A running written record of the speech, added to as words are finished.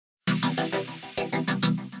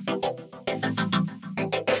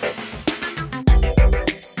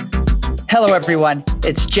Hello, everyone.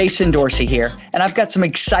 It's Jason Dorsey here, and I've got some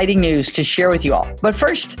exciting news to share with you all. But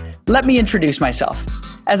first, let me introduce myself.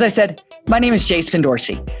 As I said, my name is Jason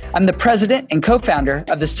Dorsey. I'm the president and co-founder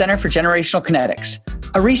of the Center for Generational Kinetics,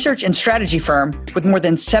 a research and strategy firm with more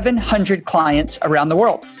than 700 clients around the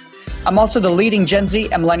world. I'm also the leading Gen Z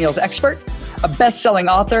and millennials expert, a best-selling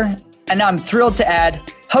author, and now I'm thrilled to add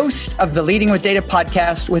host of the Leading with Data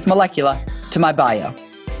podcast with Molecula to my bio.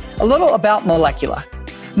 A little about Molecula.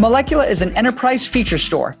 Molecula is an enterprise feature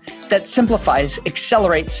store that simplifies,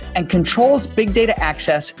 accelerates, and controls big data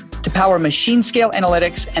access to power machine-scale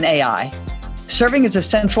analytics and AI. Serving as a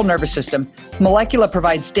central nervous system, Molecula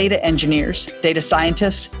provides data engineers, data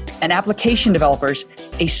scientists, and application developers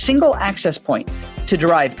a single access point to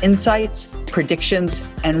derive insights, predictions,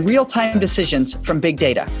 and real-time decisions from big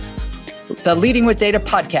data. The Leading with Data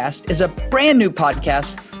podcast is a brand new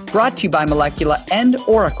podcast brought to you by Molecula and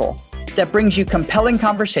Oracle that brings you compelling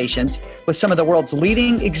conversations with some of the world's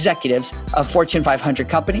leading executives of Fortune 500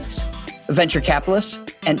 companies, venture capitalists,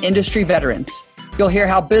 and industry veterans. You'll hear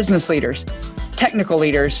how business leaders, technical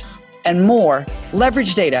leaders, and more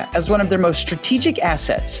leverage data as one of their most strategic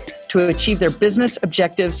assets to achieve their business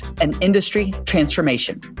objectives and industry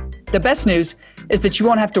transformation. The best news is that you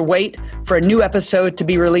won't have to wait for a new episode to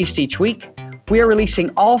be released each week. We are releasing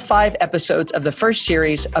all 5 episodes of the first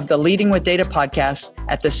series of the Leading with Data podcast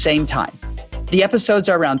at the same time. The episodes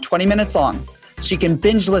are around 20 minutes long, so you can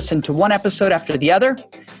binge listen to one episode after the other.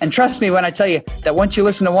 And trust me when I tell you that once you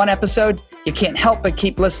listen to one episode, you can't help but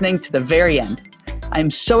keep listening to the very end. I'm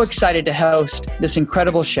so excited to host this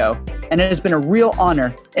incredible show, and it has been a real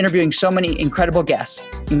honor interviewing so many incredible guests,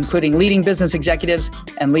 including leading business executives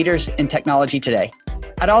and leaders in technology today.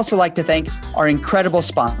 I'd also like to thank our incredible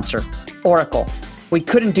sponsor, Oracle. We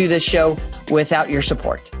couldn't do this show without your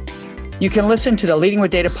support. You can listen to the Leading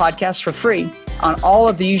with Data podcast for free on all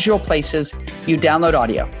of the usual places you download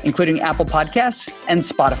audio, including Apple Podcasts and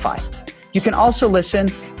Spotify. You can also listen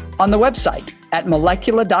on the website at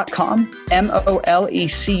molecula.com,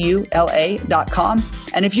 molecula.com.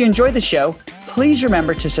 And if you enjoy the show, please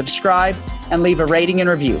remember to subscribe and leave a rating and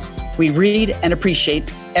review. We read and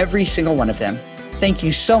appreciate every single one of them. Thank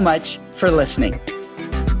you so much for listening.